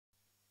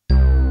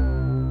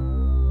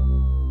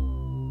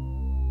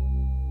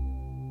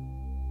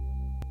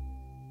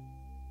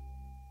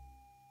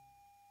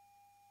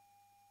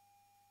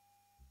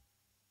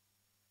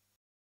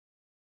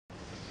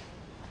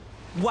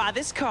Why,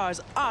 this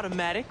car's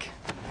automatic.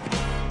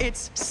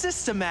 It's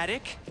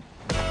systematic.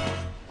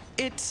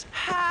 It's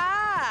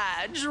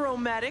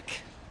hydromatic.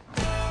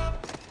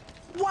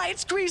 Why,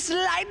 it's grease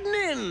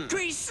lightning.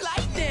 Grease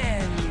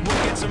lightning.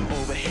 We'll get some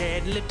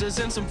overhead lifters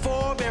and some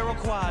four-barrel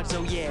quads,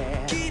 oh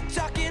yeah. Keep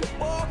talking,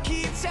 oh,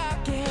 keep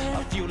talking.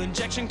 A fuel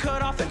injection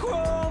cut off and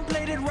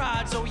chrome-plated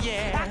rods, oh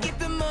yeah. I get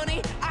the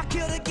money, I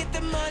kill to get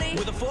the money.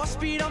 With a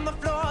 4-speed on the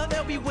floor,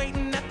 they'll be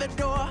waiting at the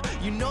door.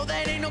 You know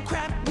that ain't no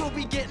crap, we'll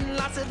be getting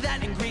lots of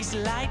that in grease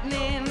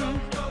lightning.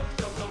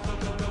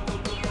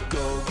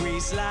 Go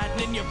grease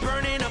lightning, you're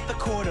burning up the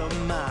quarter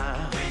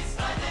mile. Grease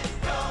lightning,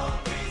 go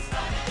grease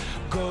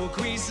lightning. Go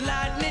grease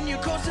lightning,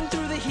 you're coasting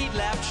through the heat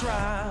lap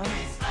trial.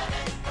 Grease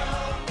lightning,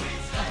 go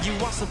grease lightning.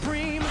 You are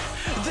supreme,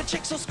 the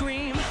chicks will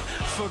scream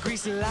for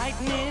grease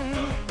lightning.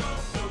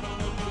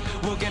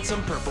 We'll get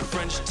some purple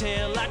French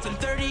tail lights and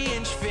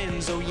 30-inch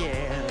fins, oh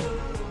yeah.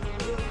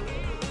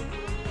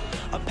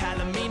 A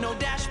Palomino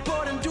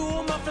dashboard and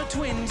dual muffler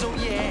twins, oh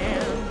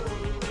yeah.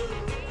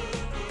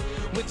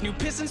 With new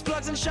pistons,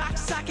 plugs, and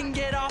shocks, I can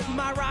get off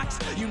my rocks.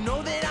 You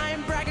know that I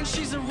am bragging,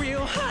 she's a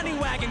real honey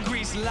wagon.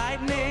 Grease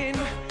lightning.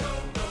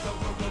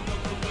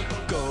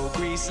 Go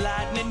grease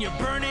lightning, you're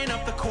burning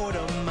up the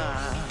quarter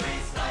mile.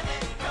 Grease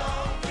lightning,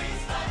 go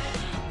grease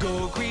lightning.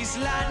 Go grease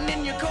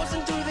lightning, you're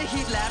coasting through the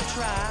heat lap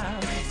trial.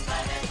 Grease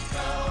lightning,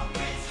 go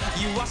grease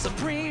lightning. You are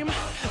supreme,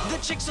 the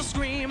chicks will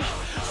scream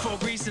for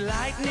grease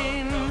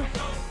lightning.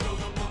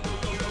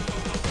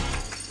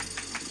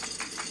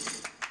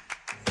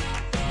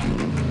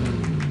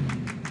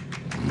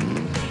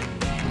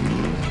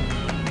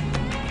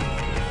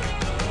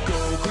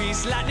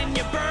 Grease lightning,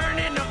 you're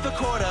burning up the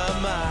quarter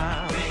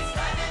mile. Grease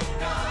lightning,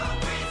 go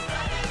grease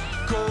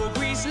lightning. Go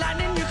grease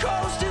lightning, you're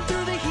coasting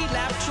through the heat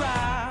lap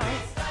trial.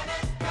 Grease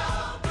lightning,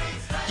 go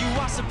grease lightning. You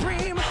are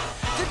supreme,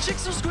 the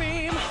chicks will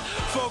scream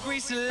for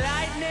grease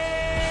lightning.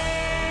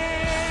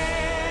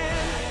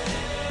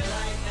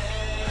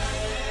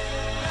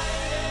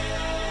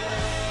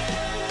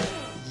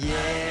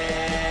 Yeah.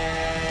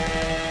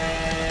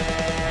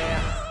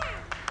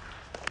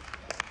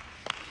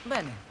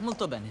 Bene,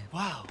 molto bene.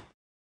 Wow.